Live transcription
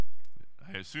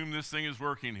assume this thing is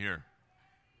working here.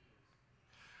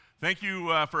 Thank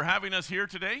you for having us here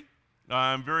today.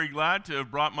 I'm very glad to have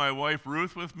brought my wife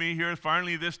Ruth with me here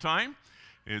finally this time.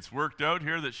 It's worked out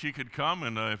here that she could come,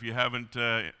 and if you haven't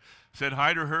said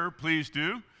hi to her, please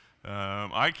do.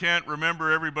 I can't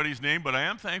remember everybody's name, but I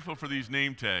am thankful for these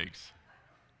name tags.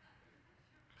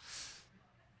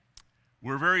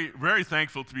 We're very, very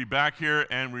thankful to be back here,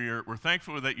 and we're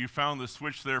thankful that you found the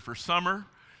switch there for summer.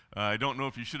 I don't know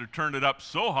if you should have turned it up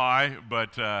so high,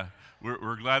 but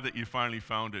we're glad that you finally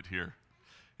found it here.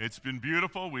 It's been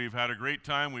beautiful. We've had a great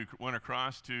time. We went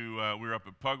across to, we were up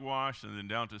at Pugwash and then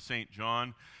down to St.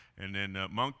 John and then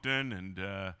Moncton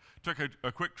and took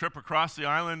a quick trip across the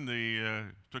island.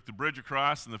 Took the bridge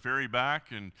across and the ferry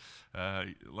back. And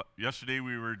yesterday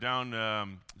we were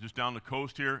down, just down the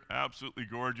coast here. Absolutely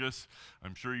gorgeous.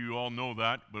 I'm sure you all know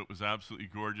that, but it was absolutely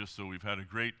gorgeous. So we've had a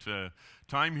great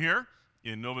time here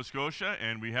in Nova Scotia,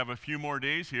 and we have a few more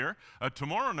days here.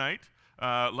 Tomorrow night,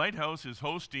 Lighthouse is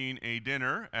hosting a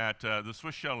dinner at the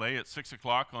Swiss Chalet at 6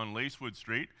 o'clock on Lacewood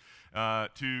Street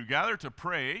to gather to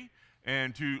pray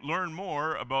and to learn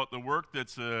more about the work that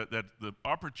the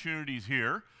opportunities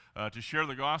here to share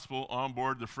the gospel on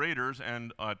board the freighters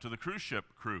and to the cruise ship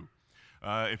crew.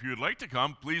 If you would like to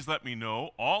come, please let me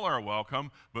know. All are welcome,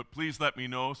 but please let me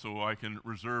know so I can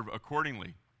reserve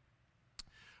accordingly.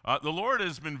 The Lord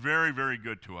has been very, very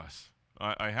good to us.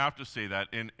 I have to say that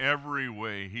in every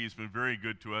way, He's been very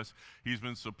good to us. He's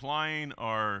been supplying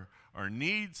our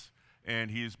needs,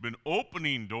 and He's been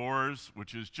opening doors,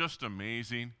 which is just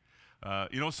amazing.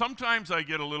 Sometimes I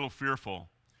get a little fearful,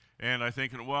 and I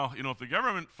think, well, if the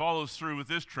government follows through with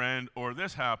this trend or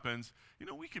this happens,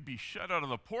 we could be shut out of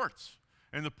the ports,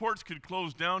 and the ports could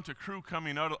close down to crew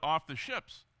coming off the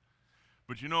ships.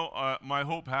 But my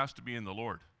hope has to be in the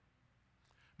Lord.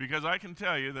 Because I can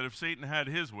tell you that if Satan had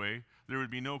his way, there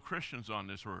would be no Christians on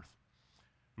this earth.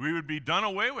 We would be done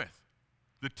away with.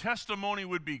 The testimony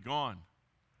would be gone.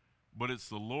 But it's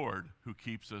the Lord who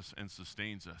keeps us and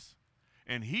sustains us.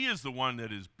 And He is the one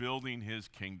that is building His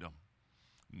kingdom.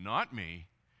 Not me.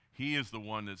 He is the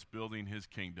one that's building His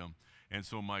kingdom. And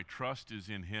so my trust is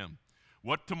in Him.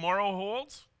 What tomorrow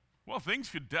holds? Well, things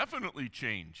could definitely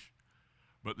change.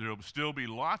 But there will still be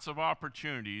lots of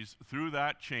opportunities through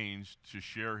that change to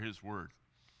share His word.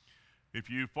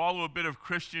 If you follow a bit of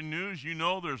Christian news, you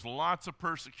know there's lots of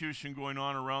persecution going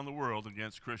on around the world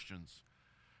against Christians.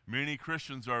 Many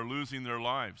Christians are losing their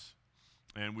lives.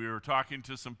 And we were talking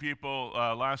to some people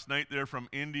last night there from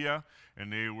India,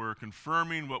 and they were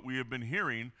confirming what we have been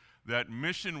hearing, that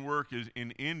mission work in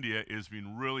India is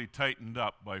being really tightened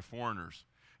up by foreigners.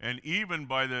 And even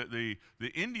by the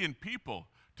Indian people,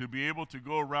 to be able to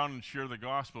go around and share the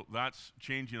gospel, that's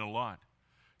changing a lot.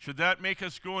 Should that make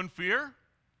us go in fear?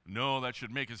 No, that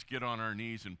should make us get on our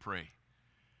knees and pray.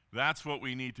 That's what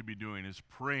we need to be doing, is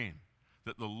praying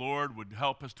that the Lord would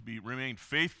help us to remain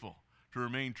faithful, to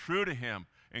remain true to Him,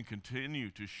 and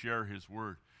continue to share His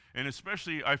word. And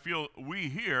especially, I feel we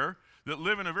here that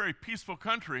live in a very peaceful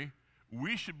country,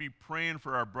 we should be praying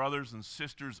for our brothers and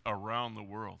sisters around the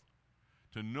world,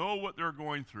 to know what they're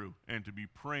going through and to be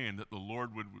praying that the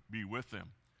Lord would be with them.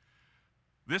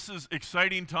 This is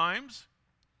exciting times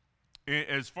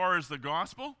as far as the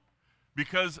gospel,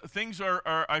 because things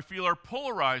I feel are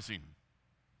polarizing.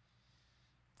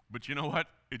 But you know what?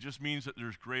 It just means that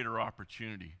there's greater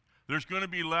opportunity. There's going to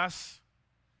be less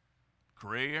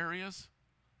gray areas.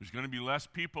 There's going to be less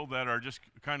people that are just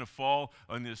kind of fall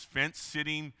on this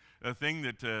fence-sitting thing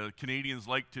that Canadians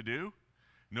like to do.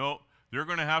 No, they're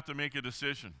going to have to make a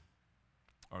decision.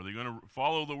 Are they going to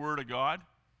follow the Word of God,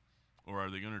 or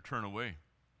are they going to turn away?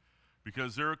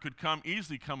 Because there could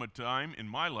easily come a time in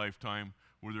my lifetime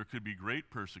where there could be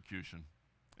great persecution.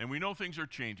 And we know things are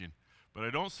changing. But I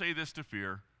don't say this to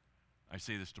fear. I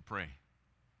say this to pray.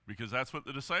 Because that's what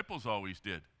the disciples always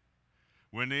did.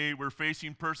 When they were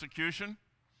facing persecution,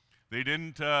 they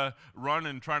didn't run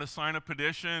and try to sign a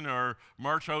petition or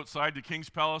march outside the King's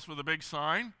Palace with a big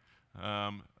sign.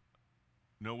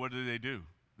 No, what do?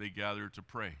 They gathered to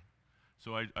pray.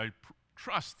 So I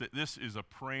trust that this is a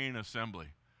praying assembly.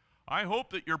 I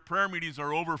hope that your prayer meetings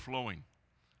are overflowing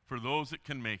for those that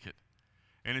can make it.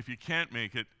 And if you can't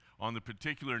make it on the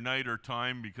particular night or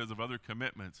time because of other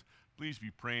commitments, please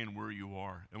be praying where you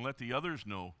are and let the others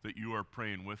know that you are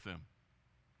praying with them.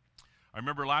 I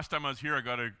remember last time I was here, I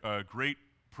got a great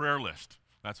prayer list.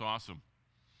 That's awesome.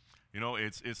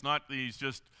 It's not these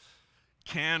just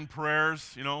canned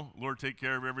prayers, Lord, take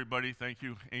care of everybody, thank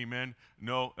you, amen.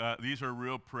 No, these are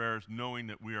real prayers, knowing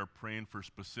that we are praying for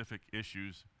specific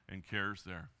issues and cares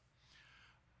there.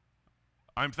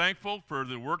 I'm thankful for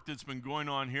the work that's been going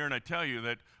on here, and I tell you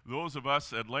that those of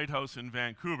us at Lighthouse in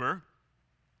Vancouver,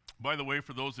 by the way,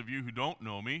 for those of you who don't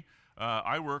know me,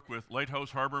 I work with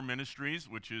Lighthouse Harbor Ministries,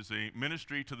 which is a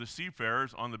ministry to the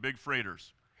seafarers on the big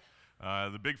freighters.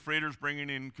 The big freighters bringing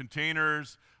in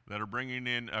containers, that are bringing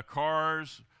in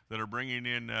cars, that are bringing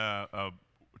in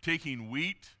taking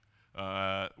wheat.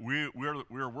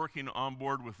 We're working on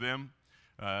board with them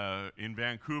in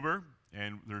Vancouver,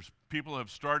 and there's people have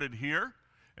started here.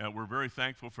 We're very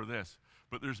thankful for this.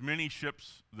 But there's many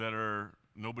ships that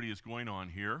nobody is going on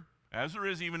here, as there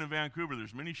is even in Vancouver.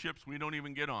 There's many ships we don't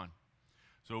even get on.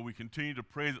 So we continue to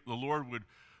pray that the Lord would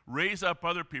raise up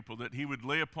other people, that he would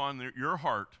lay upon your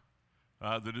heart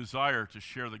the desire to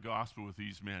share the gospel with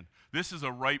these men. This is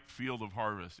a ripe field of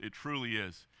harvest. It truly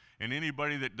is. And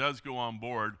anybody that does go on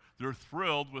board, they're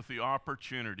thrilled with the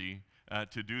opportunity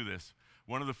to do this.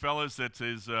 One of the fellas that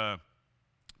is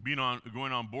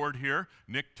going on board here,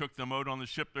 Nick took them out on the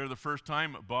ship there the first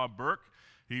time, Bob Burke.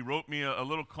 He wrote me a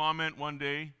little comment one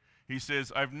day. He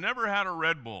says, "I've never had a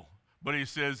Red Bull, but," he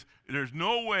says, "there's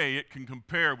no way it can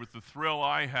compare with the thrill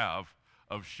I have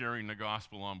of sharing the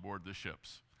gospel on board the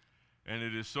ships." And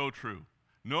it is so true.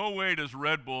 No way does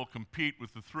Red Bull compete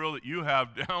with the thrill that you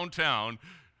have downtown,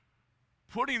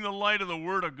 putting the light of the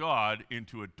Word of God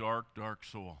into a dark, dark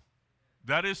soul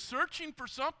that is searching for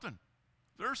something.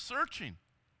 They're searching.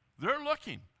 They're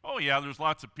looking. Oh yeah, there's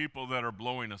lots of people that are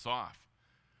blowing us off.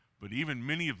 But even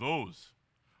many of those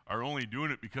are only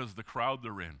doing it because of the crowd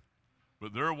they're in.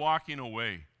 But they're walking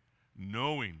away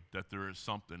knowing that there is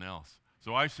something else.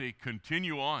 So I say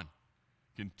continue on.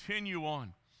 Continue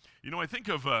on. You know, I think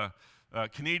of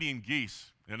Canadian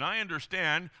geese, and I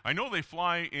know they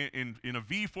fly in a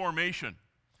V formation,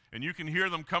 and you can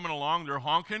hear them coming along, they're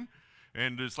honking,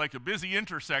 and it's like a busy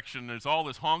intersection, there's all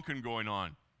this honking going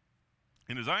on.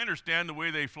 And as I understand the way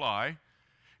they fly,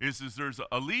 is there's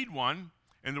a lead one,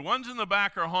 and the ones in the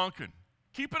back are honking.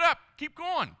 Keep it up, keep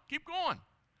going, keep going.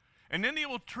 And then they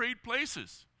will trade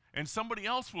places, and somebody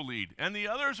else will lead, and the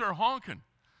others are honking.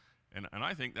 And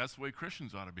I think that's the way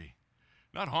Christians ought to be.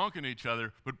 Not honking each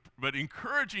other, but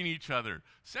encouraging each other,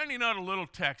 sending out a little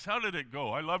text. How did it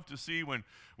go? I love to see when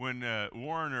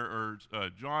Warren or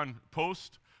John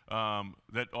post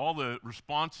that all the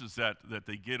responses that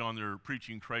they get on their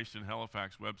Preaching Christ in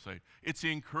Halifax website. It's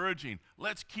encouraging.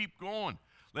 Let's keep going.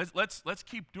 Let's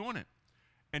keep doing it.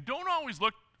 And don't always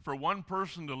look for one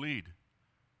person to lead.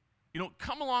 You know,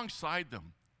 come alongside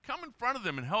them. Come in front of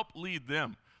them and help lead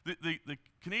them. The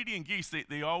Canadian geese,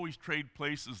 they always trade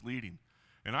places leading.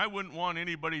 And I wouldn't want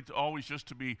anybody to always just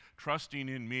to be trusting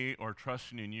in me or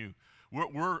trusting in you.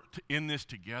 We're in this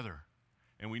together,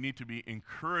 and we need to be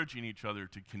encouraging each other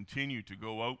to continue to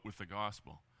go out with the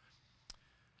gospel.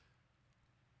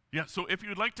 Yeah, so if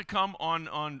you'd like to come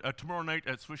on tomorrow night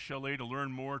at Swiss Chalet to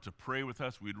learn more, to pray with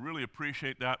us, we'd really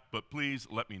appreciate that, but please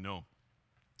let me know.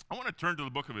 I want to turn to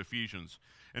the book of Ephesians,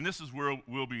 and this is where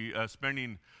we'll be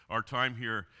spending our time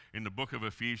here in the book of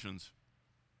Ephesians.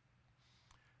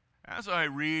 As I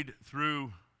read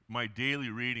through my daily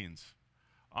readings,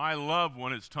 I love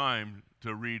when it's time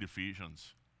to read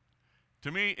Ephesians.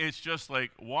 To me, it's just like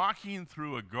walking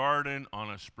through a garden on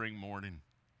a spring morning.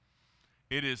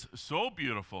 It is so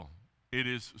beautiful. It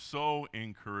is so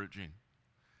encouraging.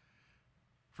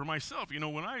 For myself, you know,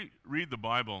 when I read the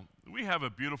Bible, we have a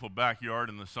beautiful backyard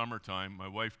in the summertime. My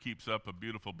wife keeps up a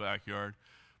beautiful backyard.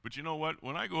 But you know what?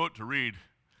 When I go out to read,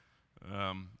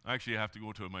 I actually have to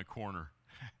go to my corner.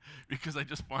 Because I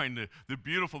just find the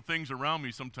beautiful things around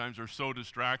me sometimes are so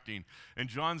distracting. And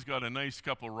John's got a nice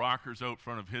couple rockers out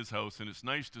front of his house, and it's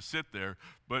nice to sit there.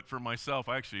 But for myself,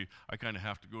 actually, I kind of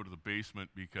have to go to the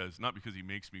basement not because he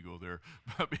makes me go there,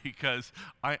 but because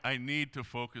I need to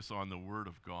focus on the Word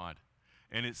of God.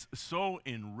 And it's so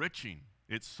enriching.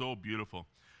 It's so beautiful.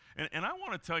 And I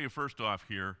want to tell you first off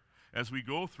here, as we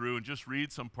go through and just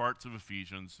read some parts of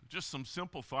Ephesians, just some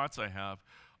simple thoughts I have,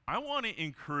 I want to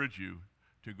encourage you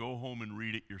to go home and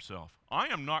read it yourself.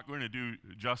 I'm not going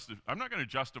to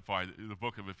justify the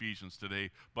book of Ephesians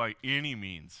today by any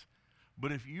means.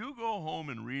 But if you go home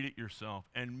and read it yourself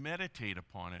and meditate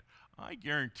upon it, I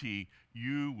guarantee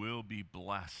you will be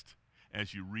blessed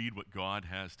as you read what God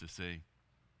has to say.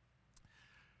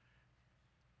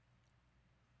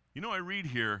 You know, I read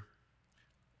here,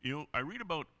 I read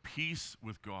about peace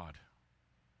with God.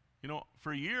 You know,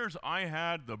 for years I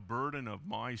had the burden of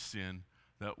my sin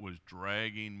that was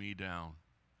dragging me down.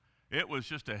 It was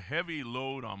just a heavy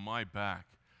load on my back.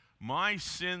 My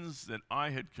sins that I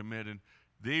had committed,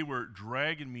 they were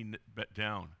dragging me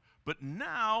down. But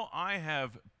now I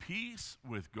have peace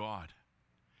with God.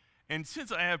 And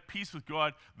since I have peace with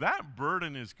God, that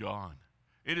burden is gone.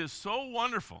 It is so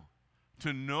wonderful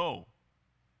to know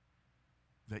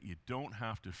that you don't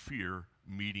have to fear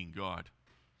meeting God.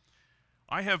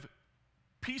 I have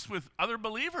peace with other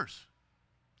believers.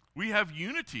 We have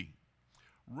unity.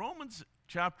 Romans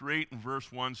chapter 8 and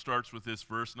verse 1 starts with this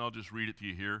verse, and I'll just read it to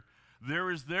you here.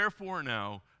 There is therefore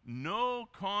now no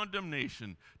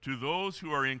condemnation to those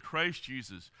who are in Christ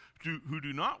Jesus, who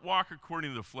do not walk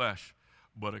according to the flesh,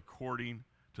 but according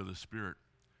to the Spirit.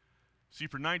 See,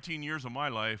 for 19 years of my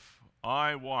life,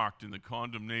 I walked in the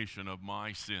condemnation of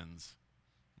my sins.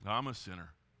 I'm a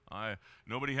sinner.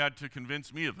 Nobody had to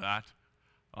convince me of that.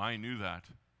 I knew that.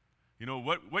 You know,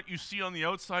 what you see on the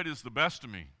outside is the best of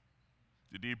me.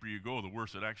 The deeper you go, the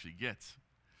worse it actually gets.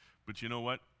 But you know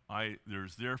what?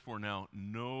 There's therefore now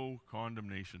no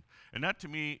condemnation. And that to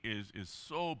me is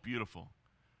so beautiful,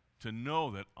 to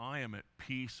know that I am at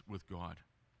peace with God.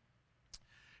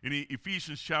 In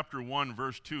Ephesians chapter 1,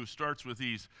 verse 2, starts with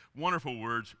these wonderful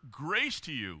words, grace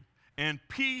to you and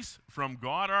peace from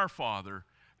God our Father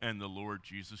and the Lord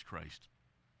Jesus Christ.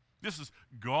 This is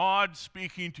God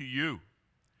speaking to you.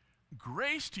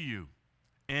 Grace to you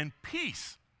and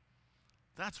peace.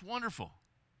 That's wonderful.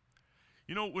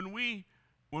 You know, when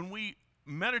we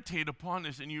meditate upon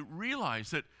this and you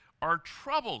realize that our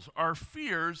troubles, our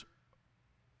fears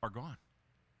are gone.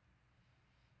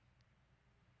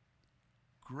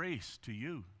 Grace to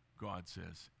you, God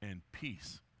says, and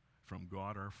peace from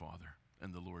God our Father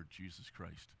and the Lord Jesus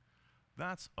Christ.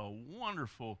 That's a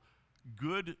wonderful,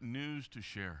 good news to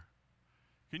share.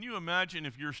 Can you imagine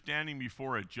if you're standing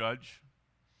before a judge?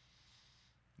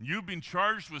 You've been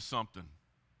charged with something.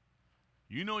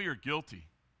 You know you're guilty.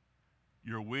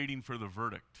 You're waiting for the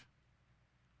verdict.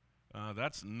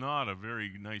 That's not a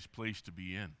very nice place to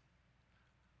be in.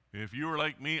 If you were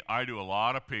like me, I do a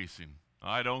lot of pacing.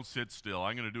 I don't sit still.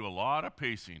 I'm going to do a lot of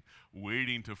pacing,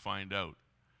 waiting to find out.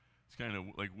 It's kind of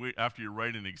like after you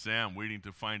write an exam, waiting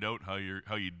to find out how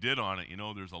you did on it. You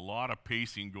know, there's a lot of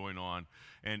pacing going on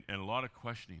and a lot of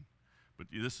questioning. But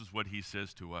this is what he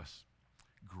says to us.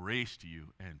 Grace to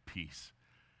you and peace.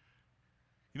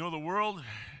 You know, the world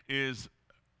is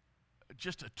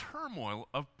just a turmoil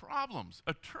of problems.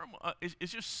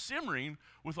 It's just simmering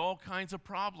with all kinds of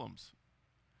problems.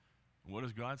 And what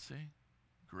does God say?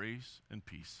 Grace and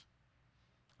peace.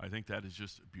 I think that is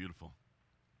just beautiful.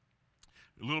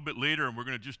 A little bit later, and we're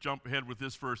going to just jump ahead with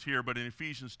this verse here, but in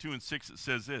Ephesians 2 and 6 it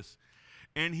says this,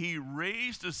 and he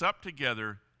raised us up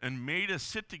together and made us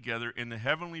sit together in the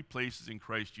heavenly places in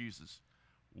Christ Jesus.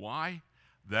 Why?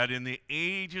 That in the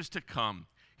ages to come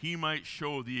he might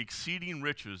show the exceeding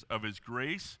riches of his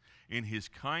grace in his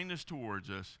kindness towards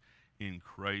us in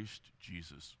Christ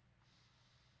Jesus.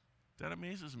 That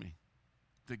amazes me.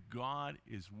 That God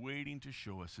is waiting to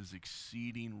show us his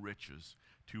exceeding riches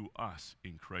to us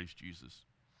in Christ Jesus.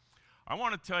 I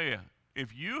want to tell you,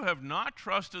 if you have not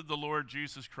trusted the Lord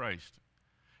Jesus Christ,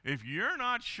 if you're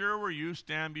not sure where you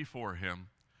stand before him,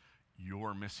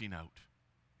 you're missing out.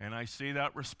 And I say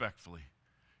that respectfully.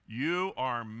 You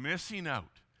are missing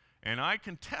out. And I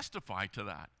can testify to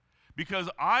that because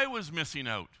I was missing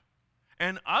out.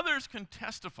 And others can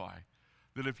testify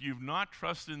that if you've not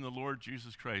trusted in the Lord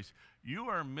Jesus Christ, you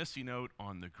are missing out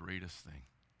on the greatest thing.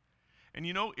 And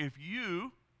you know, if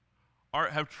you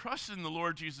have trusted in the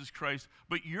Lord Jesus Christ,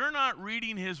 but you're not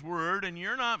reading his word and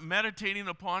you're not meditating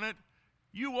upon it,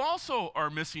 you also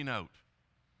are missing out.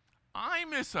 I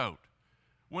miss out.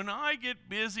 When I get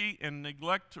busy and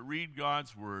neglect to read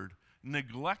God's word,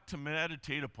 neglect to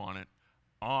meditate upon it,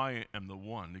 I am the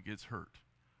one that gets hurt.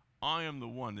 I am the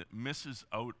one that misses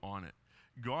out on it.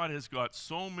 God has got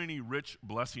so many rich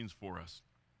blessings for us.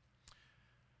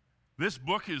 This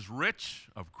book is rich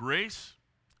of grace.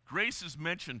 Grace is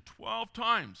mentioned 12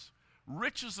 times.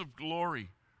 Riches of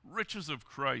glory, riches of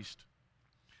Christ.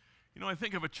 You know, I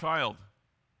think of a child.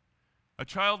 A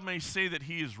child may say that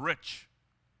he is rich.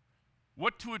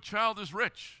 What to a child is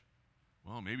rich?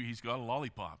 Well, maybe he's got a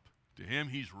lollipop. To him,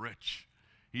 he's rich.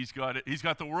 He's got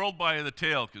the world by the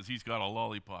tail because he's got a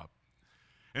lollipop.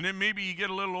 And then maybe you get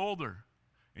a little older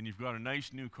and you've got a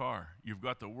nice new car. You've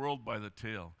got the world by the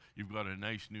tail. You've got a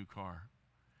nice new car.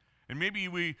 And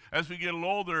maybe as we get a little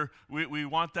older, we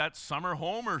want that summer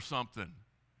home or something.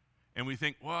 And we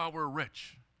think, well, we're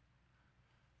rich.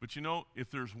 But you know, if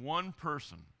there's one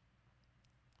person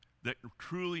that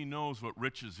truly knows what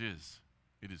riches is,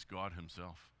 it is God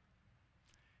himself.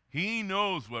 He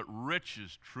knows what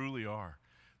riches truly are.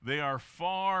 They are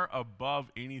far above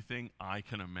anything I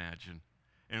can imagine.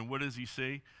 And what does he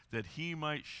say? That he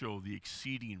might show the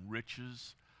exceeding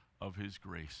riches of his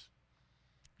grace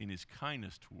in his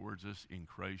kindness towards us in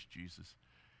Christ Jesus.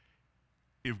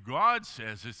 If God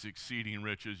says it's exceeding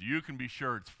riches, you can be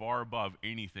sure it's far above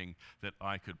anything that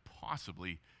I could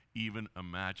possibly even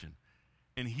imagine.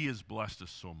 And he has blessed us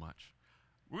so much.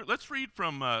 Let's read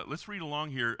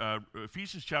along here,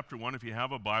 Ephesians chapter 1, if you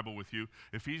have a Bible with you,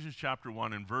 Ephesians chapter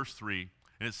 1 and verse 3,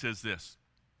 and it says this: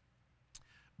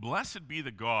 Blessed be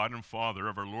the God and Father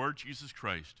of our Lord Jesus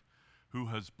Christ, who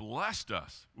has blessed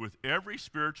us with every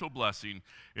spiritual blessing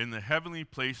in the heavenly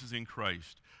places in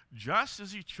Christ, just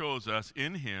as he chose us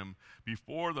in him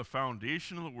before the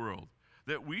foundation of the world,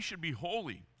 that we should be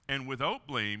holy and without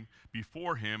blame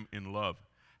before him in love,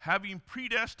 having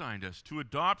predestined us to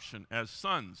adoption as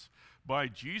sons by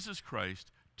Jesus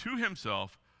Christ to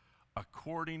himself,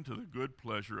 according to the good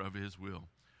pleasure of his will,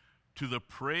 to the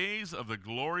praise of the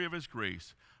glory of his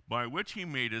grace, by which he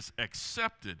made us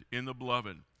accepted in the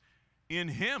beloved. In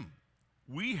him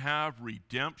we have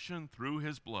redemption through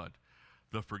his blood,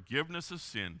 the forgiveness of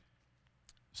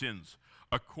sins,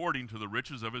 according to the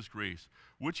riches of his grace,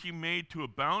 which he made to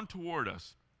abound toward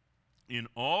us in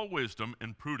all wisdom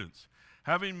and prudence,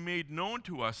 having made known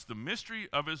to us the mystery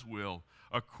of his will,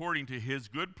 according to his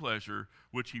good pleasure,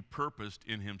 which he purposed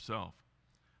in himself,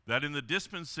 that in the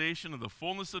dispensation of the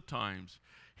fullness of times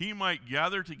he might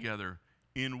gather together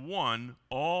in one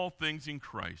all things in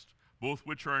Christ, both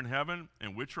which are in heaven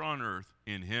and which are on earth,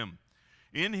 in him.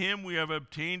 In him we have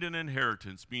obtained an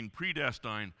inheritance, being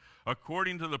predestined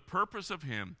according to the purpose of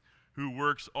him who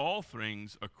works all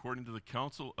things according to the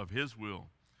counsel of his will,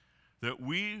 that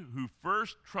we who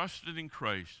first trusted in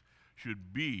Christ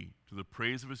should be to the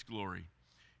praise of his glory.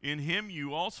 In him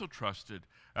you also trusted,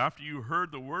 after you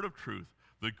heard the word of truth,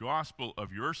 the gospel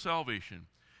of your salvation,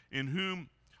 in whom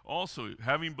also,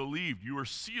 having believed, you are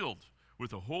sealed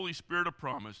with the Holy Spirit of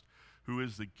promise, who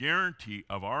is the guarantee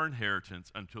of our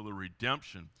inheritance until the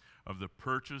redemption of the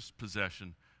purchased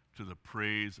possession, to the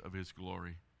praise of his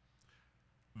glory.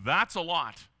 That's a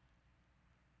lot.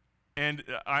 And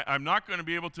I'm not going to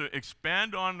be able to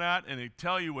expand on that and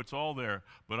tell you what's all there,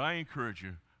 but I encourage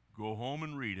you, go home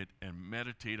and read it and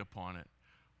meditate upon it.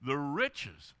 The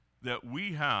riches that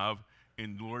we have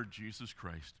in Lord Jesus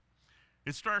Christ.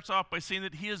 It starts off by saying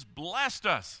that he has blessed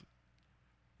us.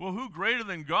 Well, who greater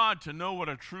than God to know what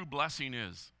a true blessing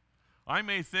is? I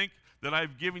may think that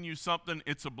I've given you something,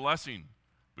 it's a blessing.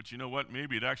 But you know what?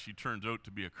 Maybe it actually turns out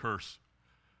to be a curse.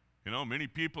 You know, many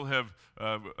people have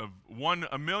won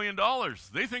 $1 million.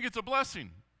 They think it's a blessing.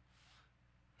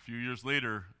 A few years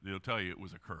later, they'll tell you it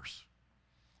was a curse.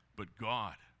 But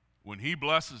God, when he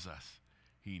blesses us,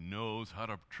 he knows how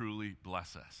to truly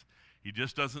bless us. He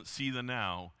just doesn't see the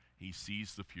now, he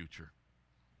sees the future.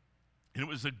 And it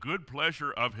was the good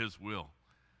pleasure of his will.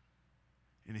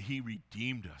 And he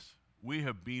redeemed us. We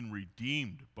have been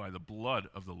redeemed by the blood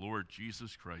of the Lord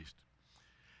Jesus Christ.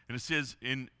 And it says,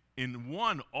 in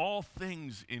one, all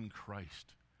things in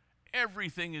Christ.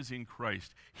 Everything is in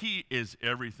Christ. He is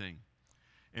everything.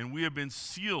 And we have been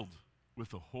sealed with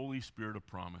the Holy Spirit of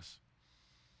promise.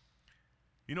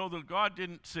 You know, that God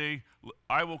didn't say,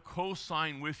 I will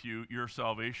co-sign with you your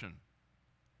salvation.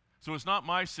 So it's not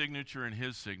my signature and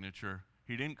his signature.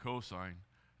 He didn't co-sign.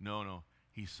 No,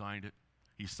 he signed it.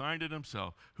 He signed it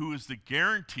himself, who is the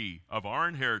guarantee of our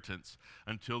inheritance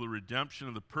until the redemption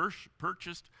of the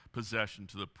purchased possession,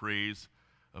 to the praise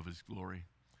of his glory.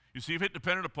 You see, if it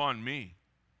depended upon me,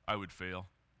 I would fail.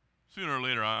 Sooner or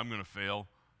later, I'm going to fail.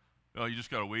 Well, you just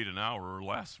got to wait an hour or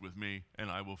less with me, and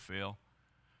I will fail.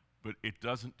 But it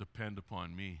doesn't depend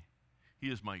upon me. He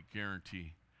is my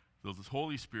guarantee. So the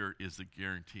Holy Spirit is the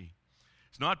guarantee.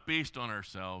 It's not based on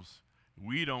ourselves.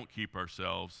 We don't keep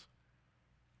ourselves.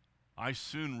 I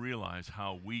soon realize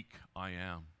how weak I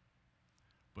am,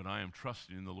 but I am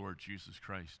trusting in the Lord Jesus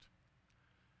Christ.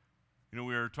 You know,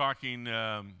 we were talking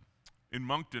in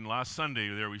Moncton last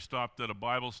Sunday there. We stopped at a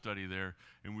Bible study there,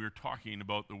 and we were talking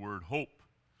about the word hope.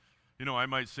 You know, I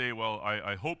might say, well,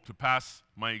 I hope to pass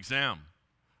my exam.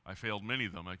 I failed many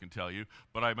of them, I can tell you,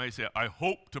 but I might say, I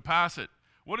hope to pass it.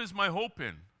 What is my hope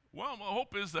in? Well, my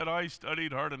hope is that I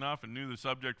studied hard enough and knew the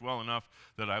subject well enough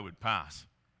that I would pass.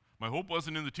 My hope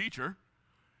wasn't in the teacher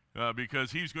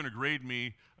because he's going to grade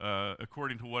me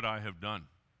according to what I have done.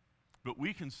 But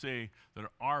we can say that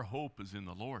our hope is in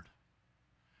the Lord.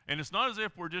 And it's not as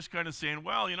if we're just kind of saying,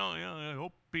 well, I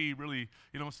hope he really,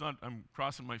 it's not, I'm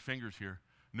crossing my fingers here.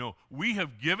 No, we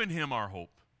have given him our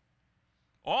hope.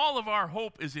 All of our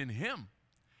hope is in him.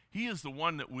 He is the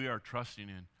one that we are trusting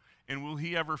in. And will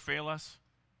he ever fail us?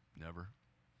 Never.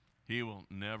 He will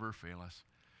never fail us.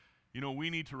 You know, we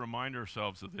need to remind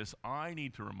ourselves of this. I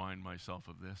need to remind myself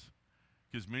of this.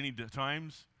 Because many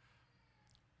times,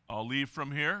 I'll leave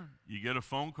from here, you get a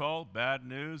phone call, bad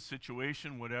news,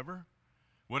 situation, whatever.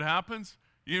 What happens?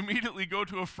 You immediately go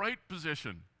to a fright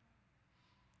position.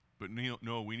 But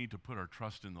no, we need to put our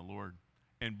trust in the Lord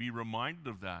and be reminded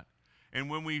of that. And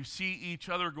when we see each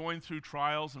other going through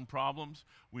trials and problems,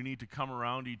 we need to come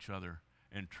around each other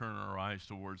and turn our eyes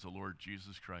towards the Lord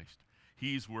Jesus Christ.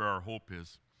 He's where our hope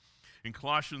is. In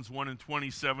Colossians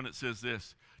 1:27, it says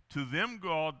this, "To them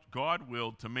God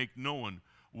willed to make known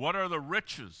what are the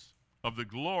riches of the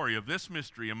glory of this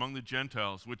mystery among the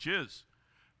Gentiles, which is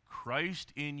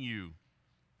Christ in you,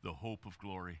 the hope of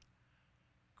glory."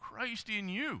 Christ in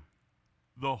you,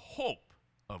 the hope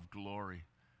of glory.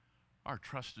 Our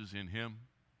trust is in him.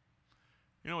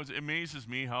 You know, it amazes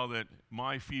me how that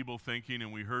my feeble thinking,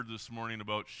 and we heard this morning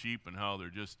about sheep and how they're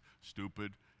just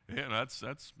stupid. Yeah,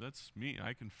 that's me.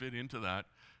 I can fit into that.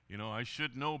 You know, I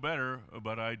should know better,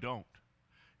 but I don't.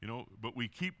 You know, but we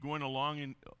keep going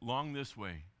along this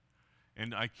way.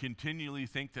 And I continually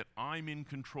think that I'm in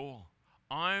control.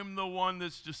 I'm the one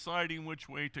that's deciding which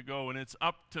way to go, and it's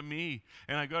up to me,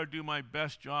 and I got to do my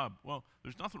best job. Well,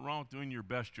 there's nothing wrong with doing your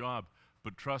best job,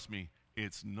 but trust me,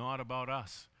 it's not about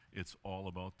us. It's all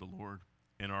about the Lord,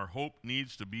 and our hope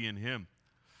needs to be in him.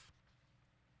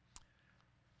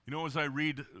 You know, as I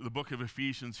read the book of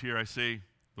Ephesians here, I say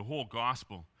the whole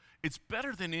gospel, it's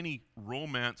better than any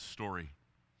romance story.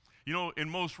 You know, in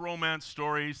most romance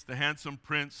stories, the handsome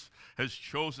prince has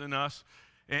chosen us,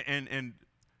 and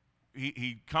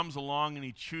he comes along and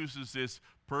he chooses this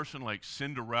person like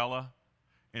Cinderella,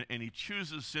 and he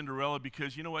chooses Cinderella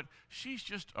because, you know what, she's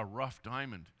just a rough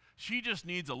diamond. She just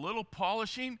needs a little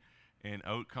polishing, and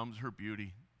out comes her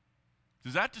beauty.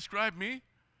 Does that describe me?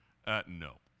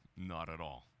 No, not at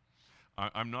all.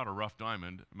 I'm not a rough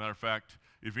diamond. Matter of fact,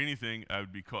 if anything, I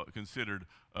would be considered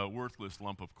a worthless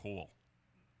lump of coal.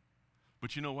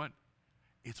 But you know what?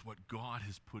 It's what God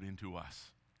has put into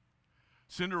us.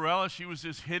 Cinderella, she was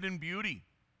this hidden beauty.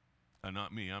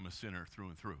 Not me, I'm a sinner through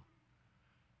and through.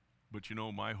 But you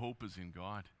know, my hope is in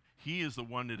God. He is the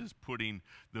one that is putting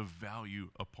the value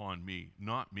upon me,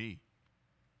 not me.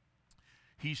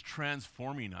 He's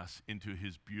transforming us into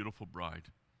his beautiful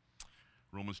bride.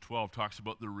 Romans 12 talks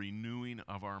about the renewing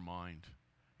of our mind.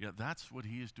 Yeah, that's what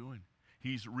he is doing.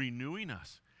 He's renewing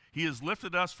us. He has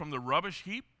lifted us from the rubbish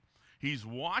heap. He's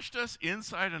washed us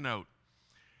inside and out.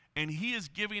 And he is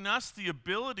giving us the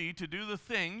ability to do the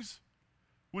things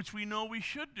which we know we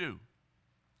should do.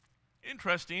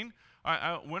 Interesting.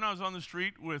 When I was on the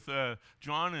street with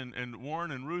John and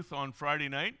Warren and Ruth on Friday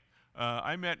night,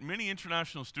 I met many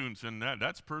international students, and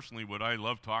that's personally what I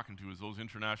love talking to, is those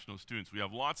international students. We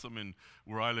have lots of them in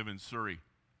where I live in Surrey.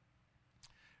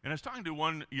 And I was talking to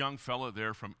one young fella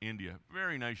there from India,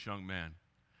 very nice young man.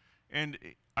 And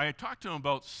I talked to him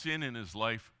about sin in his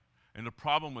life and the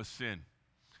problem with sin.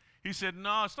 He said,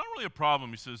 no, it's not really a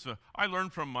problem. He says, I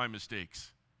learned from my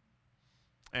mistakes.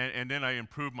 And then I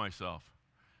improved myself.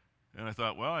 And I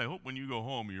thought, well, I hope when you go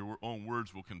home, your own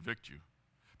words will convict you.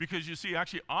 Because you see,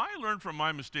 actually, I learned from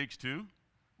my mistakes too,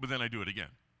 but then I do it again.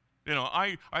 You know,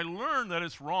 I learned that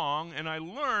it's wrong, and I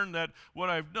learned that what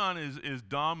I've done is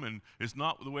dumb and is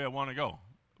not the way I want to go.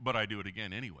 But I do it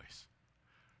again anyways.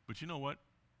 But you know what?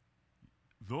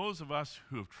 Those of us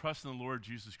who have trusted in the Lord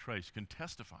Jesus Christ can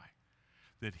testify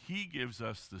that he gives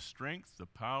us the strength, the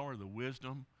power, the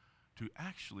wisdom to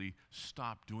actually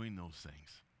stop doing those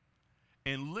things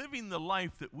and living the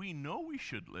life that we know we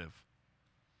should live.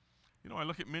 You know, I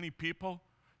look at many people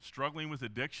struggling with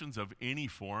addictions of any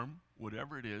form,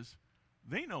 whatever it is.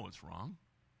 They know it's wrong.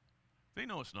 They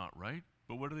know it's not right.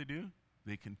 But what do?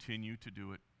 They continue to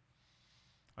do it.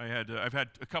 I've had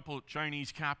a couple of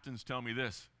Chinese captains tell me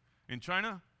this. In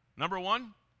China, number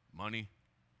one, money.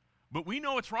 But we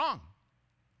know it's wrong.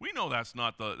 We know that's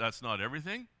not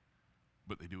everything,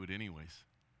 but they do it anyways.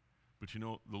 But you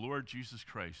know, the Lord Jesus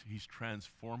Christ, he's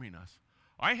transforming us.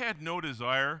 I had no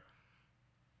desire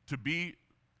to be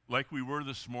like we were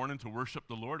this morning to worship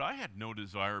the Lord. I had no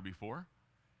desire before,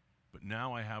 but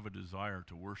now I have a desire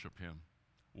to worship him.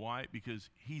 Why?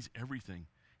 Because he's everything.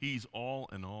 He's all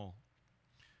in all.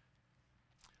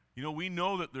 You know, we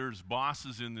know that there's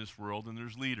bosses in this world and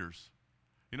there's leaders.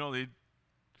 You know, they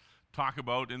talk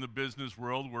about in the business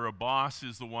world where a boss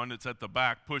is the one that's at the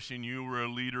back pushing you, where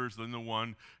a leader is then the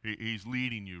one he's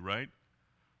leading you, right?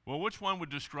 Well, which one would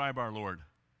describe our Lord?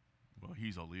 Well,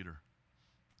 he's a leader.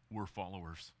 We're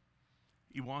followers.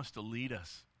 He wants to lead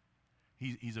us.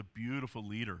 He's a beautiful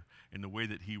leader in the way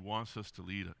that he wants us to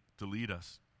lead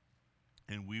us.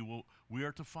 And we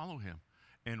are to follow him.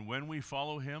 And when we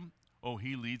follow him,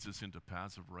 he leads us into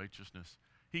paths of righteousness.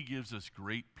 He gives us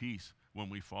great peace when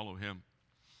we follow him.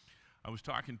 I was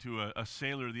talking to a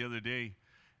sailor the other day.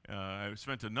 I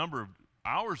spent a number of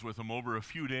hours with him over a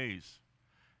few days.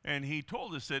 And he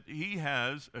told us that he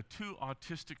has two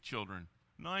autistic children,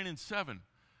 9 and 7.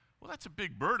 Well, that's a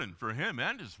big burden for him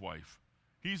and his wife.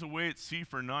 He's away at sea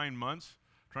for 9 months,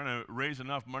 trying to raise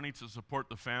enough money to support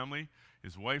the family.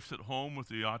 His wife's at home with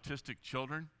the autistic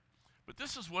children. But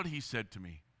this is what he said to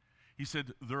me. He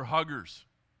said, they're huggers.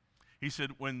 He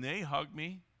said, when they hug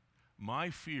me,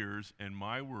 my fears and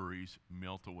my worries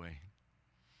melt away.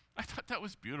 I thought that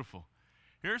was beautiful.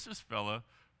 Here's this fella,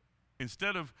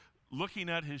 instead of looking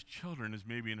at his children as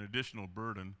maybe an additional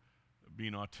burden,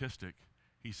 being autistic,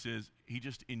 he says he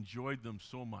just enjoyed them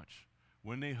so much.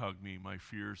 When they hug me, my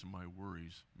fears and my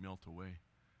worries melt away.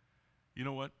 You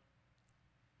know what?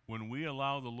 When we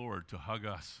allow the Lord to hug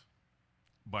us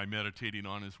by meditating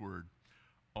on his word,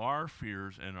 our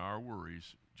fears and our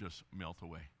worries just melt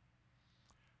away.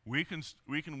 We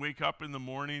can wake up in the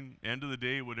morning, end of the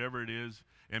day, whatever it is,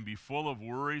 and be full of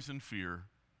worries and fear.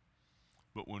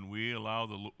 But when we allow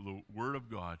the word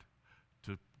of God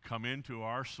to come into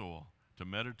our soul, to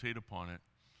meditate upon it,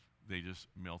 they just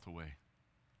melt away.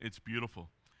 It's beautiful.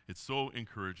 It's so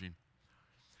encouraging.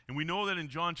 And we know that in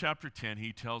John chapter 10,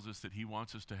 he tells us that he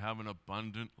wants us to have an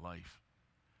abundant life.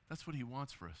 That's what he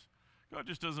wants for us. God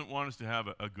just doesn't want us to have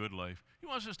a good life. He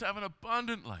wants us to have an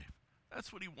abundant life.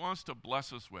 That's what he wants to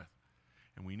bless us with.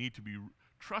 And we need to be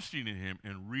trusting in him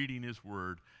and reading his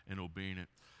word and obeying it.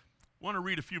 I want to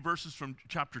read a few verses from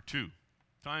chapter 2.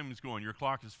 Time is going. Your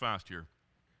clock is fast here.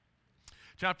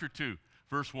 Chapter 2,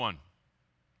 verse 1.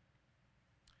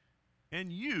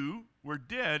 And you were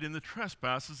dead in the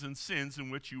trespasses and sins in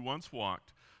which you once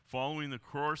walked, following the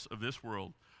course of this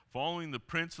world, following the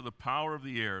prince of the power of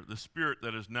the air, the spirit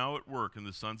that is now at work in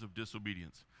the sons of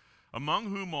disobedience, among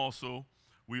whom also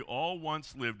we all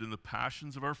once lived in the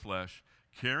passions of our flesh,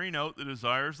 carrying out the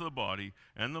desires of the body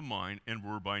and the mind, and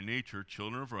were by nature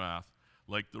children of wrath,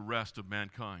 like the rest of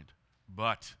mankind.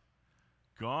 But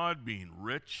God, being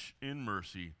rich in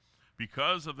mercy,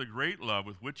 because of the great love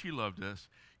with which he loved us,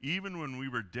 even when we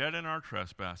were dead in our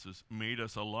trespasses, made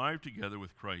us alive together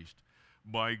with Christ.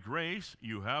 By grace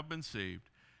you have been saved,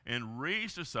 and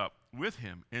raised us up with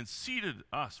him, and seated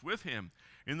us with him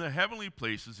in the heavenly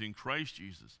places in Christ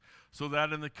Jesus, so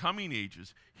that in the coming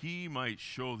ages he might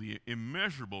show the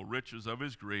immeasurable riches of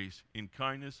his grace in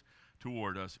kindness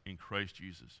toward us in Christ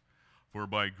Jesus. For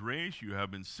by grace you have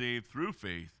been saved through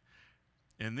faith,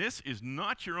 and this is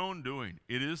not your own doing.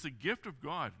 It is the gift of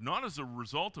God, not as a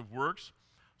result of works,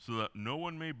 so that no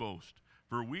one may boast.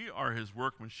 For we are his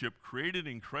workmanship, created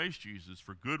in Christ Jesus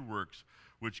for good works,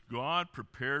 which God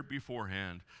prepared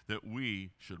beforehand that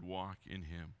we should walk in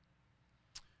him.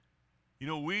 You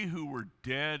know, we who were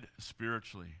dead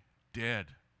spiritually, dead,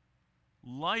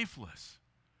 lifeless,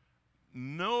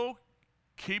 no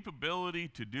capability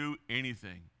to do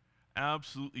anything,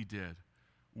 absolutely dead,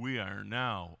 we are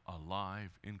now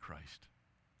alive in Christ.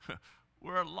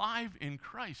 We're alive in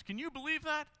Christ. Can you believe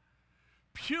that?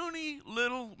 Puny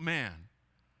little man.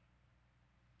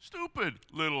 Stupid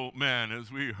little man,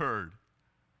 as we heard.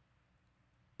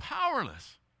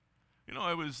 Powerless. You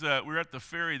know, we were at the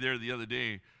ferry there the other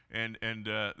day, and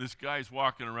this guy's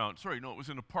walking around. Sorry, no, it was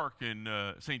in a park in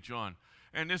St. John.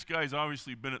 And this guy's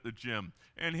obviously been at the gym,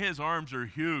 and his arms are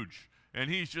huge. And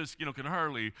he's just, can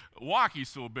hardly walk. He's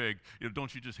so big.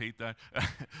 Don't you just hate that?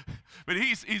 But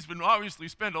he's been obviously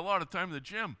spent a lot of time in the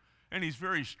gym, and he's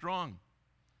very strong.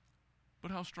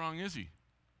 But how strong is he?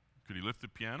 Could he lift the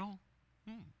piano?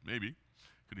 Maybe.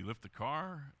 Could he lift the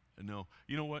car? No.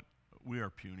 You know what? We are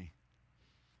puny.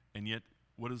 And yet,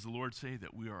 what does the Lord say?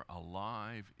 That we are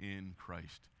alive in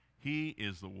Christ. He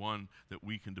is the one that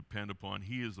we can depend upon.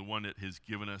 He is the one that has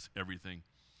given us everything.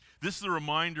 This is a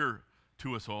reminder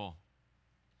to us all.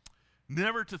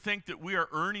 Never to think that we are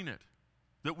earning it,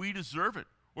 that we deserve it,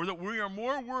 or that we are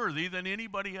more worthy than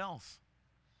anybody else.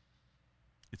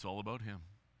 It's all about him.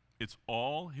 It's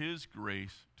all his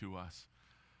grace to us.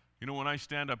 When I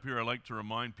stand up here, I like to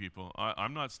remind people,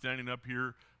 I'm not standing up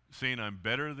here saying I'm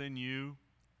better than you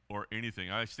or anything.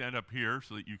 I stand up here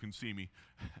so that you can see me.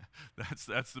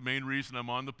 That's the main reason I'm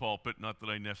on the pulpit, not that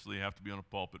I necessarily have to be on a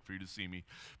pulpit for you to see me.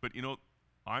 But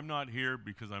I'm not here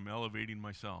because I'm elevating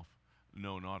myself.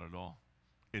 No, not at all.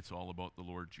 It's all about the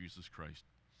Lord Jesus Christ.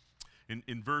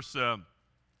 In verse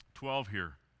 12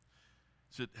 here,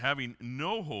 it said, having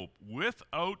no hope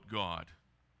without God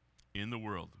in the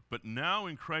world, but now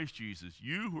in Christ Jesus,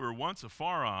 you who were once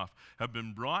afar off have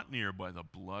been brought near by the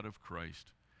blood of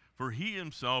Christ. For he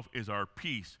himself is our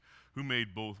peace, who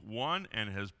made both one and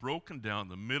has broken down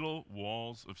the middle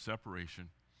walls of separation.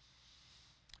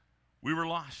 We were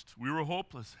lost. We were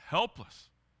hopeless, helpless.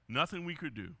 Nothing we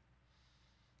could do.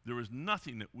 There was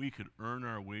nothing that we could earn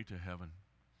our way to heaven.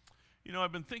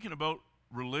 I've been thinking about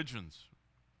religions.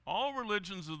 All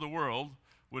religions of the world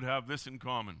would have this in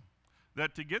common,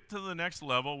 that to get to the next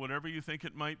level, whatever you think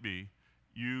it might be,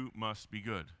 you must be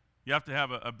good. You have to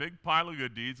have a big pile of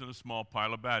good deeds and a small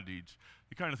pile of bad deeds.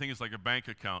 The kind of thing is like a bank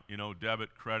account,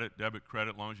 debit, credit,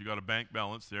 as long as you got a bank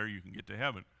balance there, you can get to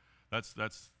heaven. That's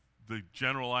the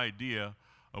general idea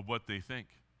of what they think.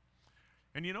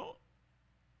 And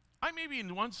I maybe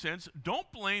in one sense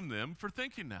don't blame them for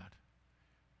thinking that.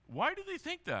 Why do they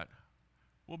think that?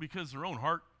 Well, because their own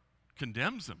heart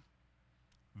condemns them.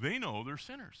 They know they're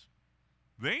sinners.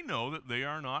 They know that they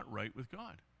are not right with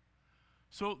God.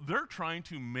 So they're trying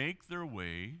to make their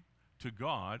way to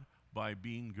God by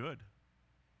being good.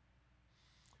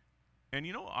 And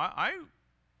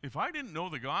if I didn't know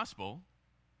the gospel,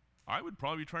 I would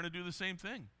probably be trying to do the same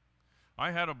thing.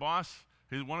 I had a boss,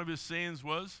 one of his sayings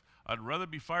was, I'd rather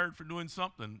be fired for doing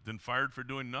something than fired for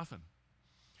doing nothing.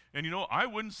 And I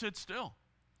wouldn't sit still.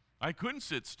 I couldn't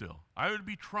sit still. I would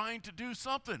be trying to do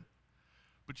something.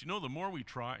 But the more we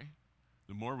try,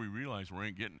 the more we realize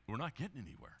we're not getting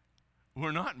anywhere.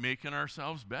 We're not making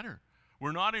ourselves better.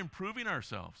 We're not improving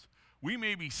ourselves. We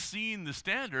may be seeing the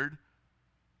standard,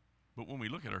 but when we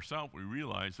look at ourselves, we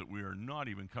realize that we are not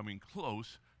even coming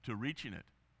close to reaching it.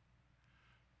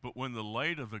 But when the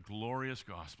light of the glorious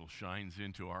gospel shines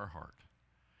into our heart,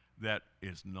 that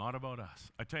is not about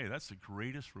us. I tell you, that's the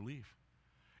greatest relief.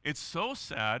 It's so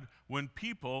sad when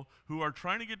people who are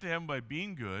trying to get to heaven by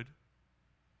being good,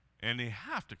 and they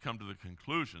have to come to the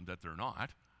conclusion that they're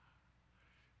not,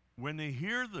 when they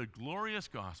hear the glorious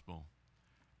gospel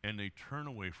and they turn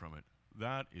away from it,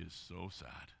 that is so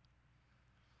sad.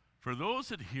 For those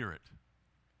that hear it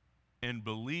and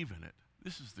believe in it,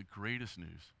 this is the greatest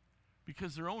news,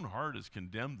 because their own heart has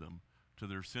condemned them to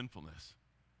their sinfulness.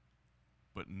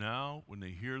 But now, when they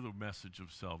hear the message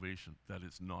of salvation, that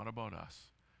it's not about us,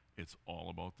 it's all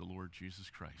about the Lord Jesus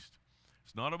Christ.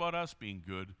 It's not about us being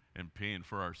good and paying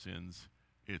for our sins.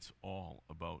 It's all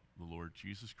about the Lord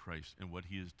Jesus Christ and what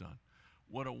he has done.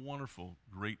 What a wonderful,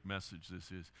 great message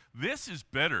this is. This is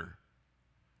better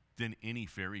than any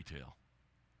fairy tale.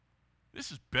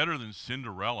 This is better than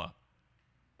Cinderella.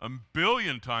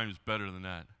 1,000,000,000 times better than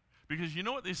that. Because you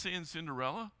know what they say in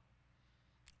Cinderella?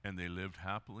 And they lived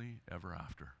happily ever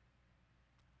after.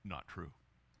 Not true.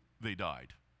 They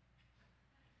died.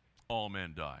 All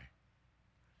men die.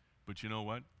 But you know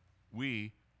what?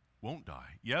 We won't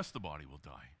die. Yes, the body will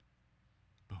die,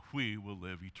 but we will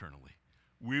live eternally.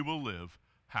 We will live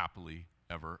happily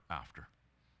ever after.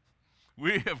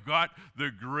 We have got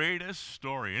the greatest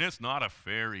story, and it's not a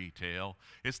fairy tale.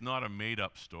 It's not a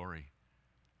made-up story.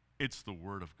 It's the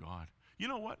Word of God. You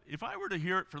know what? If I were to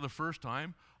hear it for the first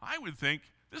time, I would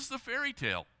think, this is a fairy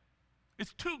tale.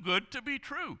 It's too good to be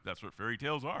true. That's what fairy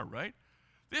tales are, right?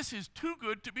 This is too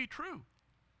good to be true.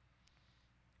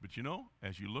 But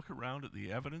as you look around at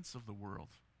the evidence of the world,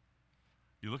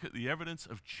 you look at the evidence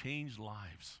of changed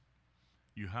lives,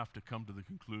 you have to come to the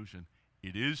conclusion,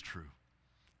 it is true.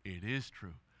 It is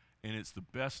true. And it's the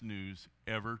best news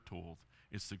ever told.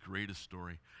 It's the greatest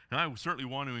story. And I certainly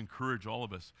want to encourage all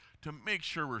of us to make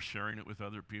sure we're sharing it with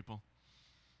other people.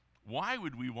 Why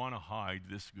would we want to hide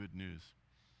this good news?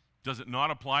 Does it not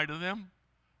apply to them?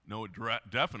 No, it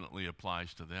definitely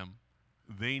applies to them.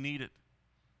 They need it.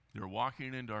 They're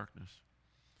walking in darkness.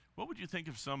 What would you think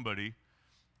of somebody,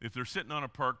 if they're sitting on a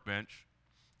park bench,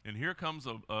 and here comes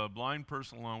a blind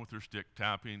person along with their stick,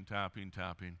 tapping, tapping,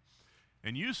 tapping,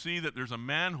 and you see that there's a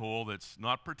manhole that's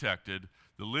not protected,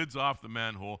 the lid's off the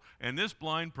manhole, and this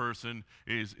blind person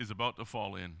is about to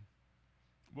fall in.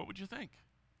 What would you think?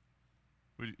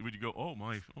 Would you go, oh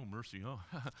mercy,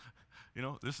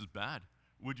 this is bad.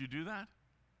 Would you do that?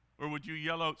 Or would you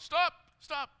yell out, stop,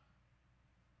 stop?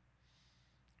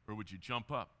 Or would you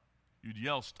jump up? You'd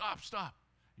yell, stop, stop.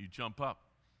 You'd jump up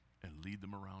and lead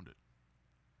them around it.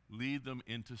 Lead them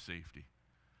into safety.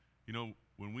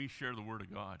 When we share the Word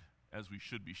of God, as we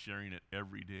should be sharing it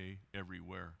every day,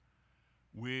 everywhere,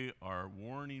 we are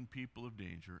warning people of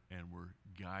danger, and we're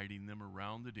guiding them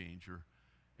around the danger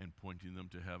and pointing them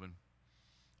to heaven.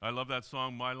 I love that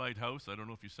song, My Lighthouse. I don't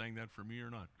know if you sang that for me or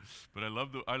not, but I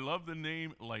love the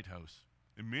name Lighthouse.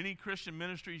 And many Christian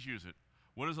ministries use it.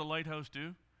 What does a lighthouse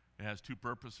do? It has two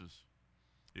purposes.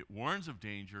 It warns of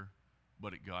danger,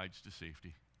 but it guides to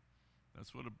safety.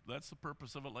 That's the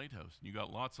purpose of a lighthouse. You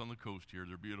got lots on the coast here.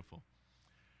 They're beautiful.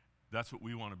 That's what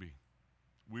we want to be.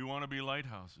 We want to be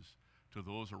lighthouses to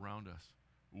those around us,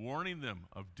 warning them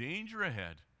of danger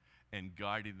ahead and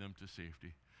guiding them to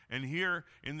safety. And here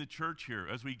in the church here,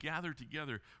 as we gather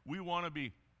together, we want to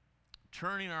be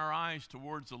turning our eyes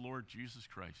towards the Lord Jesus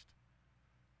Christ.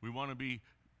 We want to be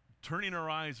Turning our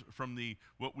eyes from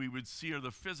what we would see are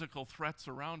the physical threats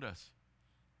around us,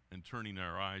 and turning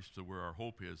our eyes to where our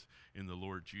hope is in the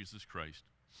Lord Jesus Christ.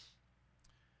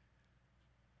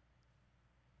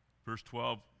 Verse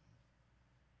 12,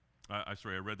 I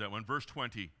read that one. Verse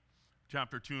 20,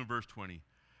 chapter 2 and verse 20.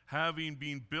 Having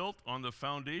been built on the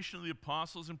foundation of the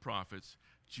apostles and prophets,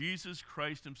 Jesus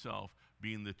Christ himself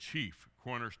being the chief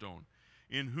cornerstone,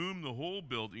 in whom the whole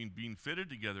building being fitted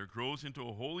together grows into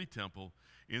a holy temple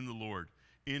in the Lord,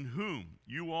 in whom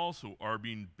you also are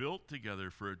being built together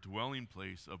for a dwelling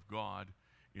place of God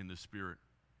in the Spirit.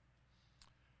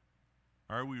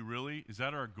 Are we really? Is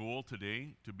that our goal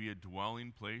today, to be a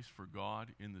dwelling place for God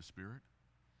in the Spirit?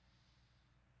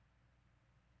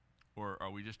 Or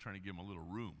are we just trying to give him a little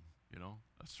room,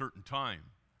 a certain time,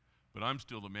 but I'm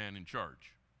still the man in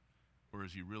charge? Or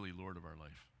is he really Lord of our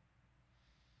life?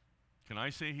 Can I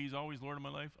say he's always Lord of my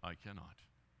life? I cannot.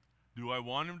 Do I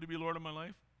want him to be Lord of my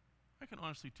life? I can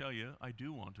honestly tell you, I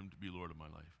do want him to be Lord of my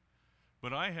life.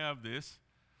 But I have this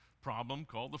problem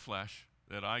called the flesh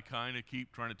that I kind of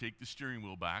keep trying to take the steering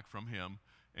wheel back from him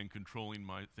and controlling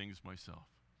my things myself.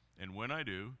 And when I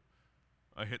do,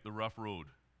 I hit the rough road.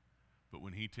 But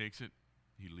when he takes it,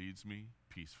 he leads me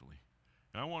peacefully.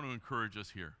 And I want to encourage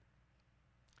us here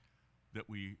that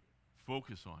we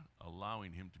focus on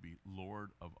allowing him to be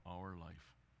Lord of our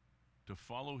life, to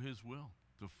follow his will,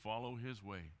 to follow his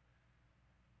way.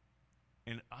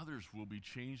 And others will be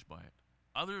changed by it.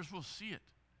 Others will see it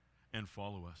and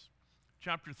follow us.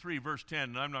 Chapter 3, verse 10,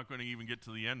 and I'm not going to even get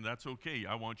to the end. That's okay.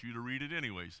 I want you to read it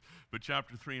anyways. But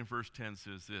chapter 3 and verse 10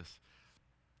 says this: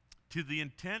 to the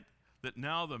intent that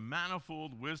now the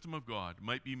manifold wisdom of God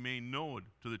might be made known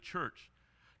to the church,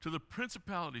 to the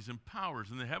principalities and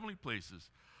powers in the heavenly places,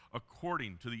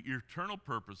 according to the eternal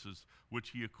purposes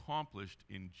which he accomplished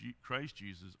in Christ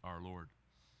Jesus our Lord.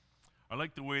 I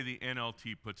like the way the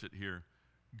NLT puts it here.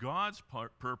 God's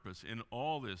purpose in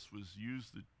all this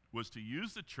was to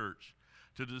use the church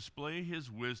to display his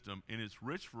wisdom in its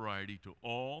rich variety to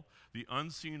all the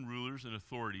unseen rulers and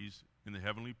authorities in the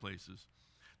heavenly places.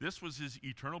 This was his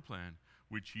eternal plan,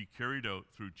 which he carried out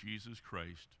through Jesus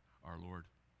Christ our Lord.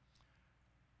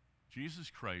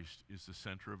 Jesus Christ is the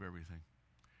center of everything.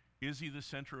 Is he the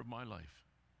center of my life?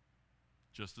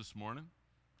 Just this morning?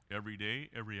 Every day?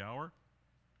 Every hour?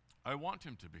 I want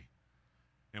him to be.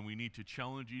 And we need to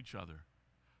challenge each other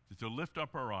to lift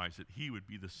up our eyes that he would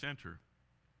be the center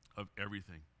of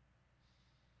everything.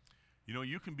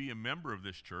 You can be a member of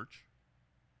this church,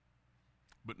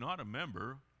 but not a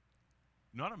member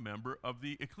of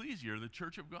the ecclesia, or the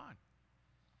church of God.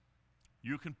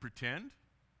 You can pretend,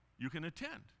 you can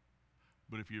attend,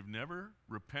 but if you've never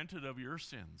repented of your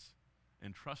sins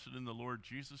and trusted in the Lord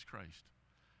Jesus Christ,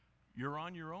 you're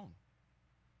on your own.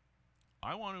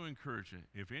 I want to encourage you,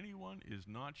 if anyone is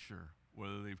not sure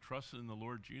whether they've trusted in the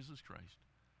Lord Jesus Christ,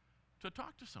 to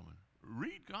talk to someone.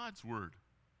 Read God's word.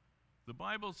 The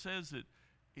Bible says that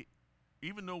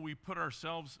even though we put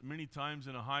ourselves many times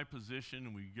in a high position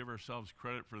and we give ourselves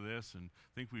credit for this and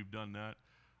think we've done that,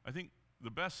 I think the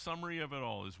best summary of it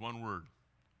all is one word: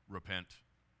 repent.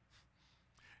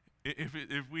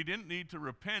 If we didn't need to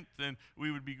repent, then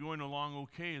we would be going along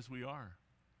okay as we are.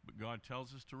 But God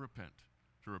tells us to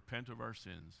repent of our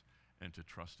sins and to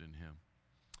trust in him.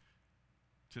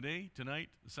 Today, tonight,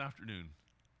 this afternoon,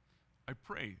 I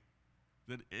pray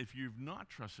that if you've not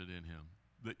trusted in him,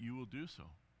 that you will do so,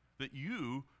 that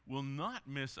you will not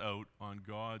miss out on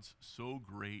God's so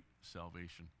great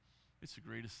salvation. It's the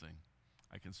greatest thing.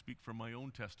 I can speak from my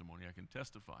own testimony. I can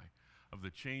testify of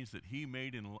the change that he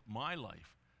made in my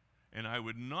life, and I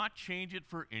would not change it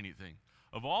for anything.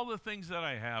 Of all the things that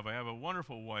I have a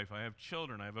wonderful wife, I have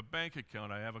children, I have a bank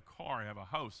account, I have a car, I have a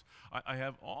house. I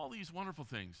have all these wonderful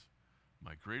things.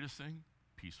 My greatest thing,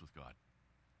 peace with God.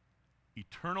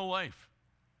 Eternal life.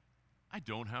 I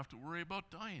don't have to worry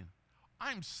about dying.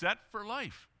 I'm set for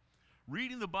life.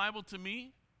 Reading the Bible to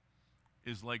me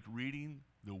is like reading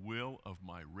the will of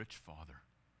my rich Father.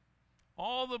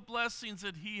 All the blessings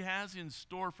that he has in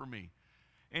store for me.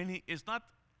 And he's not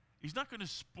going to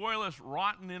spoil us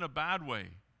rotten in a bad way,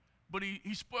 but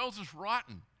he spoils us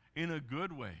rotten in a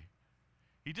good way.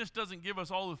 He just doesn't give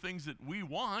us all the things that we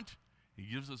want. He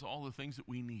gives us all the things that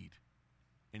we need.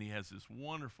 And he has this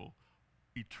wonderful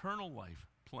eternal life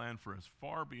planned for us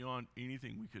far beyond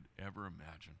anything we could ever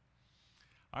imagine.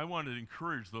 I want to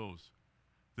encourage those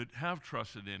that have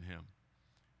trusted in him.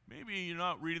 Maybe you're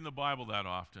not reading the Bible that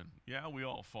often. Yeah, we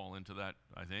all fall into that,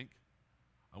 I think.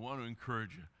 I want to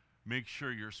encourage you. Make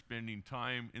sure you're spending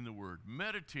time in the Word,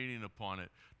 meditating upon it.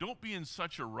 Don't be in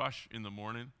such a rush in the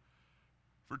morning.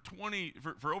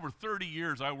 For over 30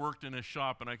 years, I worked in a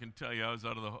shop, and I can tell you I was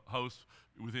out of the house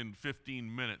within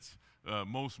 15 minutes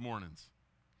most mornings.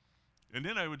 And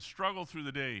then I would struggle through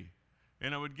the day,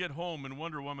 and I would get home and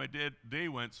wonder why my day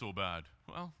went so bad.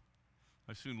 Well,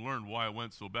 I soon learned why it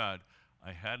went so bad.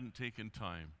 I hadn't taken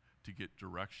time to get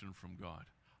direction from God.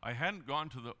 I hadn't gone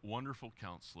to the wonderful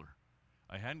counselor.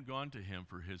 I hadn't gone to him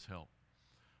for his help.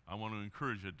 I want to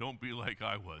encourage you, don't be like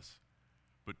I was,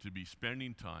 but to be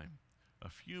spending time, a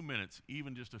few minutes,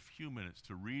 even just a few minutes,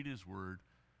 to read his word,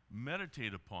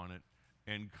 meditate upon it,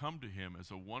 and come to him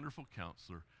as a wonderful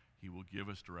counselor. He will give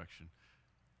us direction.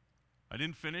 I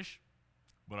didn't finish,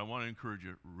 but I want to encourage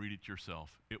you, read it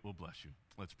yourself. It will bless you.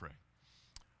 Let's pray.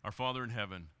 Our Father in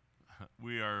heaven,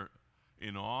 we are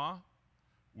in awe.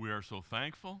 We are so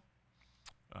thankful.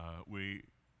 We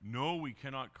know we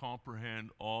cannot comprehend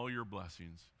all your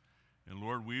blessings. And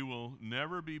Lord, we will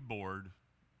never be bored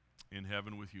in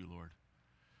heaven with you, Lord.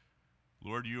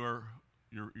 Lord, you are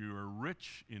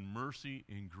rich in mercy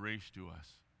and grace to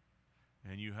us.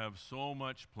 And you have so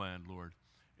much planned, Lord.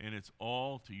 And it's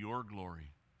all to your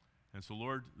glory. And so,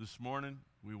 Lord, this morning,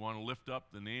 we want to lift up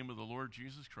the name of the Lord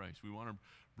Jesus Christ. We want to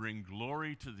bring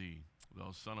glory to thee,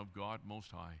 thou Son of God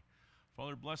Most High.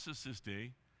 Father, bless us this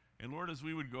day. And Lord, as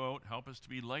we would go out, help us to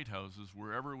be lighthouses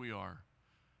wherever we are.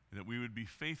 And that we would be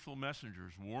faithful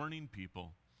messengers, warning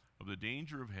people of the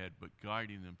danger ahead, but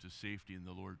guiding them to safety in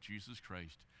the Lord Jesus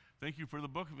Christ. Thank you for the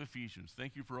book of Ephesians.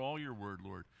 Thank you for all your word,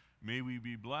 Lord. May we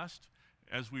be blessed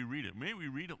as we read it. May we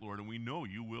read it, Lord, and we know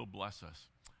you will bless us.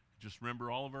 Just remember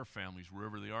all of our families,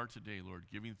 wherever they are today, Lord,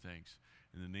 giving thanks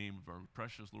in the name of our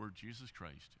precious Lord Jesus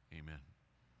Christ. Amen.